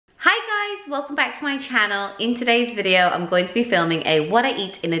welcome back to my channel. In today's video, I'm going to be filming a what I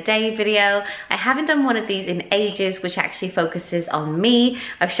eat in a day video. I haven't done one of these in ages, which actually focuses on me.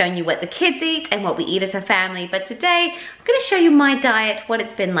 I've shown you what the kids eat and what we eat as a family, but today I'm gonna show you my diet, what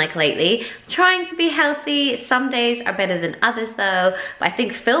it's been like lately. I'm trying to be healthy. Some days are better than others though, but I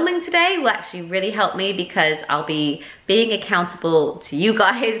think filming today will actually really help me because I'll be being accountable to you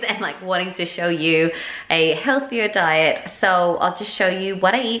guys and like wanting to show you a healthier diet. So I'll just show you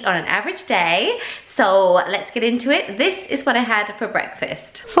what I eat on an average day. So let's get into it. This is what I had for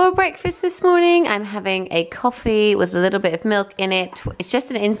breakfast. For breakfast this morning, I'm having a coffee with a little bit of milk in it. It's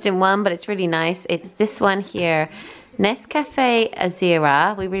just an instant one, but it's really nice. It's this one here. Nescafe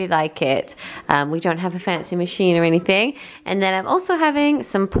Azira, we really like it. We don't have a fancy machine or anything. And then I'm also having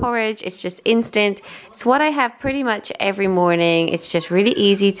some porridge. It's just instant. It's what I have pretty much every morning. It's just really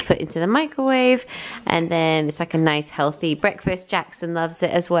easy to put into the microwave. And then it's like a nice healthy breakfast. Jackson loves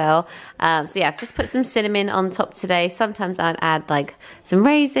it as well. So yeah, I've just put some cinnamon on top today. Sometimes I'd add like some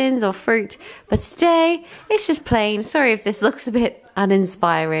raisins or fruit. But today, it's just plain. Sorry if this looks a bit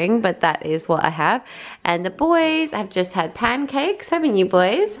uninspiring, but that is what I have. And the boys have just had pancakes, haven't you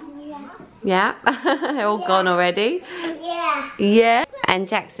boys? Yeah. They're all gone already. Yeah. And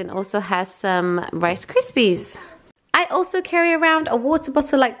Jackson also has some Rice Krispies. I also carry around a water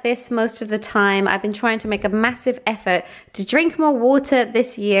bottle like this most of the time. I've been trying to make a massive effort to drink more water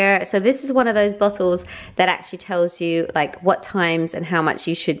this year. So this is one of those bottles that actually tells you like what times and how much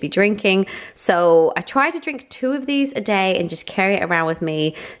you should be drinking. So I try to drink 2 of these a day and just carry it around with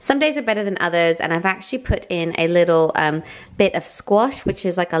me. Some days are better than others, and I've actually put in a little bit of squash, which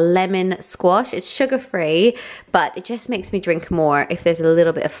is like a lemon squash. It's sugar-free, but it just makes me drink more if there's a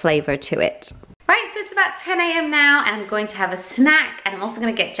little bit of flavor to it. Right, so it's about 10 a.m. now and I'm going to have a snack, and I'm also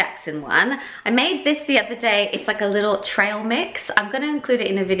going to get Jackson one. I made this the other day. It's like a little trail mix. I'm going to include it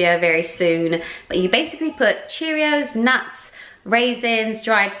in a video very soon, but you basically put Cheerios, nuts, raisins,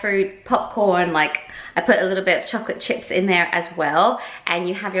 dried fruit, popcorn, like I put a little bit of chocolate chips in there as well, and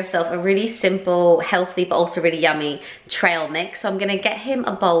you have yourself a really simple, healthy, but also really yummy trail mix. So I'm gonna get him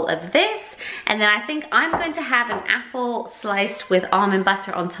a bowl of this, and then I think I'm going to have an apple sliced with almond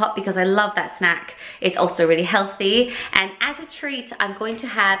butter on top because I love that snack. It's also really healthy. And as a treat, I'm going to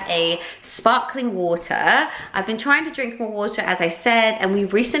have a sparkling water. I've been trying to drink more water, as I said, and we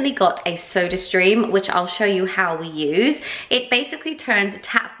recently got a soda stream, which I'll show you how we use. It basically turns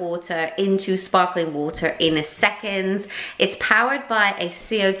tap water into sparkling water in seconds. It's powered by a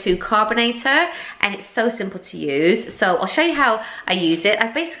CO2 carbonator, and it's so simple to use. So I'll show you how I use it.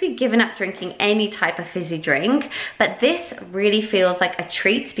 I've basically given up drinking any type of fizzy drink, but this really feels like a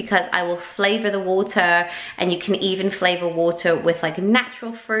treat because I will flavor the water, and you can even flavor water with like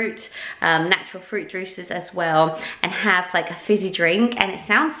natural fruit juices as well, and have like a fizzy drink. And it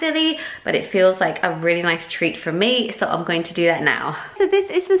sounds silly, but it feels like a really nice treat for me, so I'm going to do that now. So this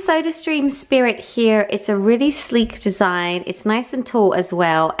is the SodaStream Spirit here. It's a really sleek design. It's nice and tall as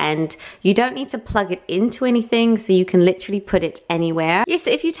well, and you don't need to plug it into anything, so you can literally put it anywhere. Yes,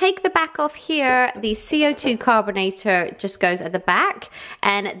 if you take the back off here, the CO2 carbonator just goes at the back,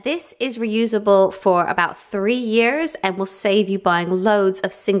 and this is reusable for about 3 years and will save you buying loads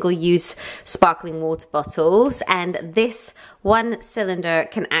of single-use sparkling water bottles. And this one cylinder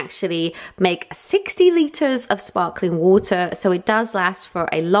can actually make 60 liters of sparkling water, so it does last for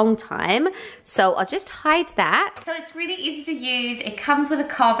a long time. So I'll just hide that. So it's really easy to use. It comes with a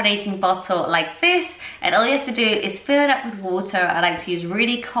carbonating bottle like this, and all you have to do is fill it up with water. I like to use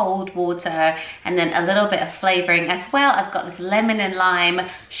really cold water, and then a little bit of flavoring as well. I've got this lemon and lime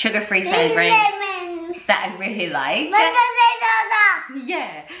sugar-free flavoring that I really like.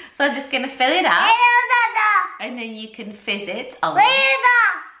 Yeah, so I'm just gonna fill it up, and then you can fizz it on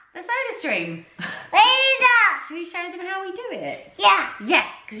the SodaStream. Should we show them how we do it? Yeah. Yeah,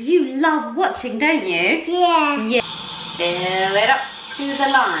 because you love watching, don't you? Yeah. Yeah. Fill it up to the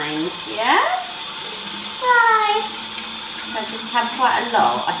line. Yeah? Bye. I just have quite a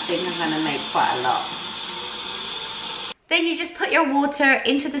lot. I think I'm going to make quite a lot. Then you just put your water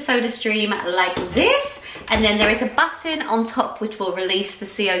into the SodaStream like this, and then there is a button on top which will release the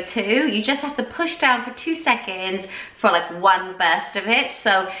CO2. You just have to push down for 2 seconds for like 1 burst of it.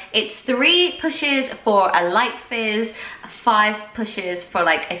 So it's 3 pushes for a light fizz, 5 pushes for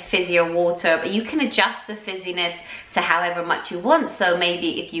like a fizzier water, but you can adjust the fizziness to however much you want. So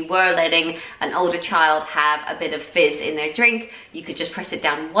maybe if you were letting an older child have a bit of fizz in their drink, you could just press it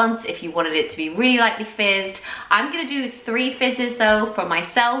down once if you wanted it to be really lightly fizzed. I'm gonna do 3 fizzes though for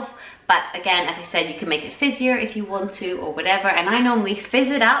myself, but again, as I said, you can make it fizzier if you want to or whatever, and I normally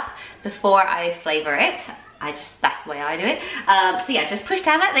fizz it up before I flavor it. That's the way I do it. So yeah, just push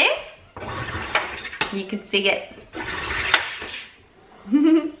down like this. You can see it.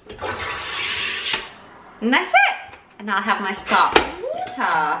 And that's it. And I'll have my sparkling water.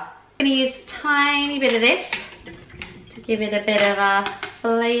 I'm gonna use a tiny bit of this to give it a bit of a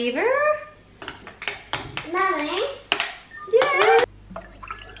flavor. Mommy? Yeah.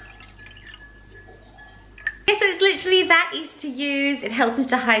 So it's literally that easy to use. It helps me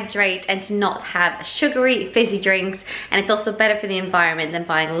to hydrate and to not have sugary, fizzy drinks. And it's also better for the environment than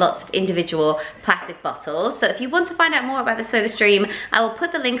buying lots of individual plastic bottles. So if you want to find out more about the SodaStream, I will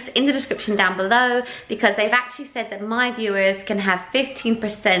put the links in the description down below, because they've actually said that my viewers can have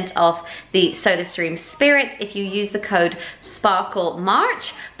 15% off the SodaStream spirits if you use the code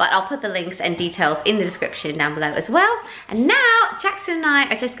SPARKLEMARCH. But I'll put the links and details in the description down below as well. And now Jackson and I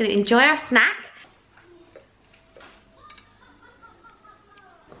are just going to enjoy our snack.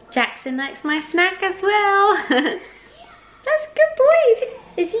 Jackson likes my snack as well. That's good, boys.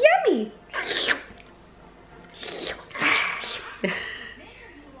 It's yummy.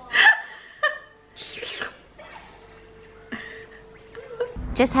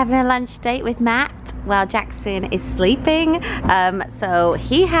 Just having a lunch date with Matt while Jackson is sleeping. So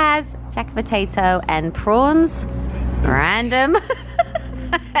he has jack potato and prawns, random.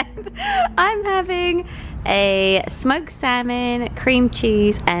 And I'm having a smoked salmon, cream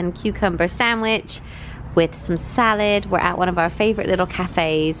cheese and cucumber sandwich with some salad. We're at one of our favorite little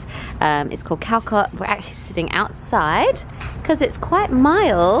cafes. It's called Calcott. We're actually sitting outside because it's quite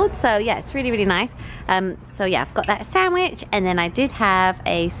mild. So yeah, it's really, really nice. So yeah, I've got that sandwich, and then I did have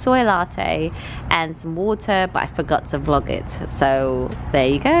a soy latte and some water, but I forgot to vlog it. So there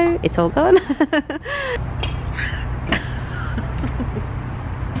you go, it's all gone.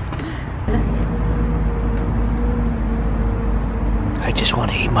 I just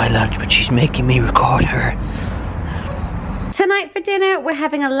want to eat my lunch, but she's making me record her. Tonight for dinner, we're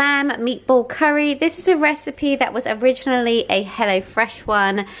having a lamb meatball curry. This is a recipe that was originally a HelloFresh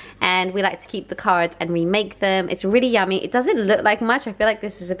one, and we like to keep the cards and remake them. It's really yummy. It doesn't look like much. I feel like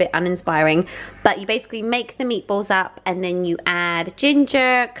this is a bit uninspiring, but you basically make the meatballs up, and then you add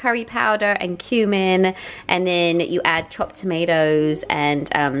ginger, curry powder, and cumin, and then you add chopped tomatoes and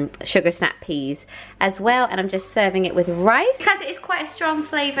sugar snap peas as well. And I'm just serving it with rice. Because it is quite a strong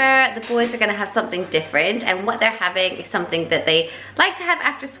flavor, the boys are gonna have something different, and what they're having is something that they like to have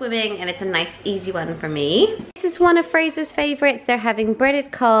after swimming, and it's a nice easy one for me. This is one of Fraser's favorites. They're having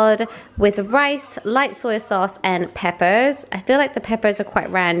breaded cod with rice, light soy sauce and peppers. I feel like the peppers are quite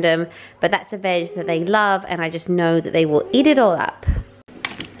random, but that's a veg that they love, and I just know that they will eat it all up.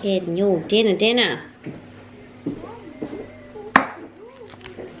 Getting your dinner.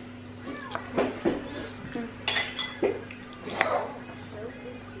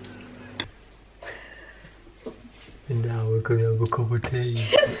 And now we're going to have a cup of tea.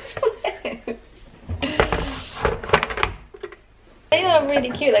 They are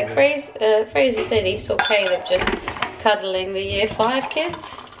really cute. Like Fraser said he saw Caleb just cuddling the year 5 kids.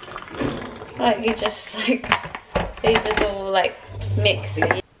 Like they just all like mixed.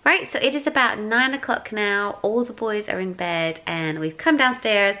 Right, so it is about 9 o'clock now. All the boys are in bed and we've come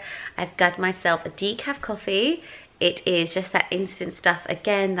downstairs. I've got myself a decaf coffee. It is just that instant stuff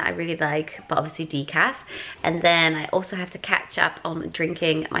again that I really like, but obviously decaf. And then I also have to catch up on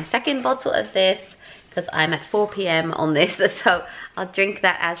drinking my second bottle of this because I'm at 4 p.m. on this, so I'll drink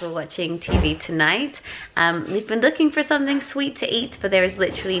that as we're watching TV tonight. We've been looking for something sweet to eat, but there is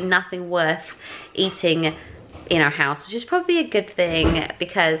literally nothing worth eating in our house, which is probably a good thing,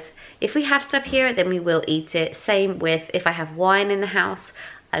 because if we have stuff here, then we will eat it. Same with if I have wine in the house,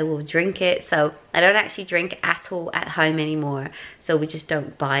 I will drink it. So I don't actually drink at all at home anymore. So we just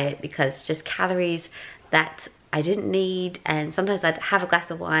don't buy it because just calories that I didn't need. And sometimes I'd have a glass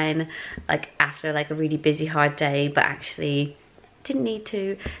of wine like after like a really busy hard day, but actually didn't need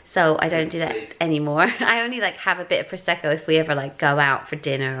to. So I don't do that anymore. I only like have a bit of Prosecco if we ever like go out for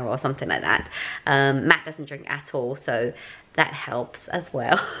dinner or something like that. Matt doesn't drink at all, so that helps as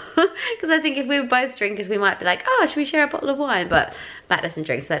well. Because I think if we were both drinkers, we might be like, oh, should we share a bottle of wine? But Matt doesn't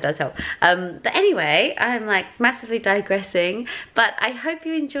drink, so that does help. But anyway, I'm like massively digressing. But I hope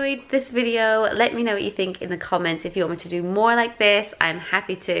you enjoyed this video. Let me know what you think in the comments. If you want me to do more like this, I'm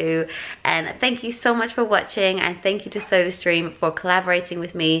happy to. And thank you so much for watching. And thank you to SodaStream for collaborating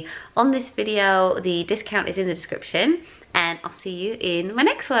with me on this video. The discount is in the description. And I'll see you in my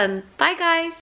next one. Bye, guys.